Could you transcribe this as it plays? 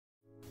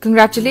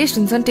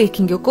Congratulations on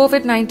taking your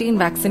COVID-19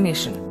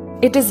 vaccination.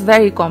 It is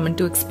very common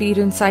to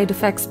experience side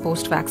effects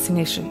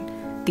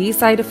post-vaccination. These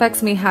side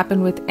effects may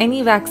happen with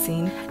any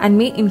vaccine and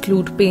may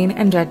include pain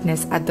and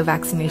redness at the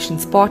vaccination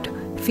spot,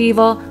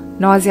 fever,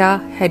 nausea,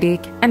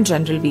 headache, and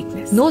general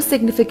weakness. No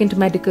significant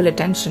medical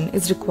attention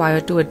is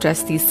required to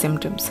address these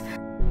symptoms.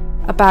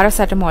 A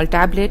paracetamol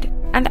tablet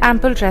and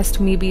ample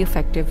rest may be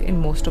effective in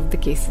most of the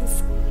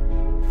cases.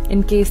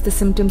 In case the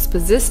symptoms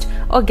persist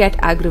or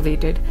get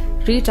aggravated,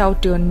 reach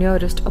out to your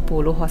nearest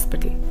Apollo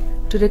hospital.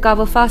 To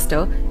recover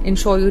faster,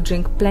 ensure you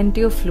drink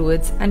plenty of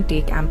fluids and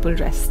take ample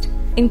rest.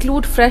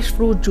 Include fresh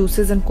fruit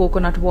juices and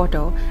coconut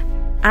water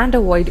and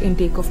avoid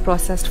intake of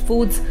processed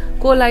foods.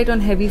 Go light on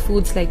heavy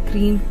foods like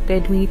cream,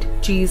 red meat,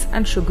 cheese,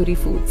 and sugary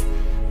foods.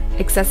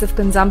 Excessive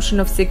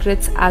consumption of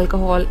cigarettes,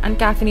 alcohol, and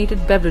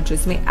caffeinated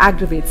beverages may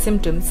aggravate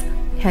symptoms,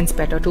 hence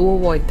better to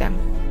avoid them.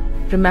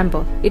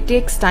 Remember, it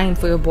takes time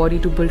for your body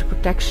to build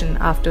protection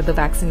after the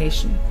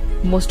vaccination.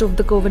 Most of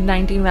the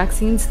COVID-19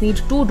 vaccines need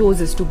 2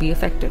 doses to be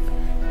effective.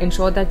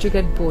 Ensure that you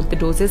get both the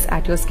doses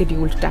at your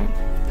scheduled time.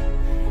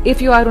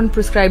 If you are on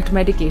prescribed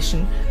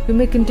medication, you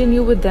may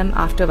continue with them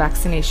after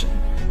vaccination.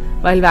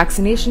 While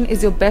vaccination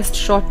is your best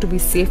shot to be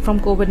safe from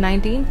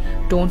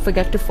COVID-19, don't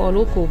forget to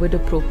follow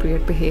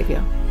COVID-appropriate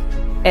behavior.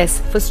 S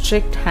for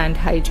strict hand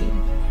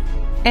hygiene.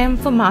 M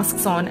for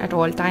masks on at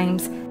all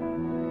times.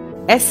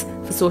 S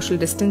for social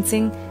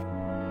distancing.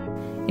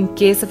 In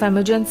case of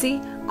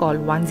emergency, call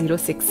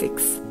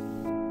 1066.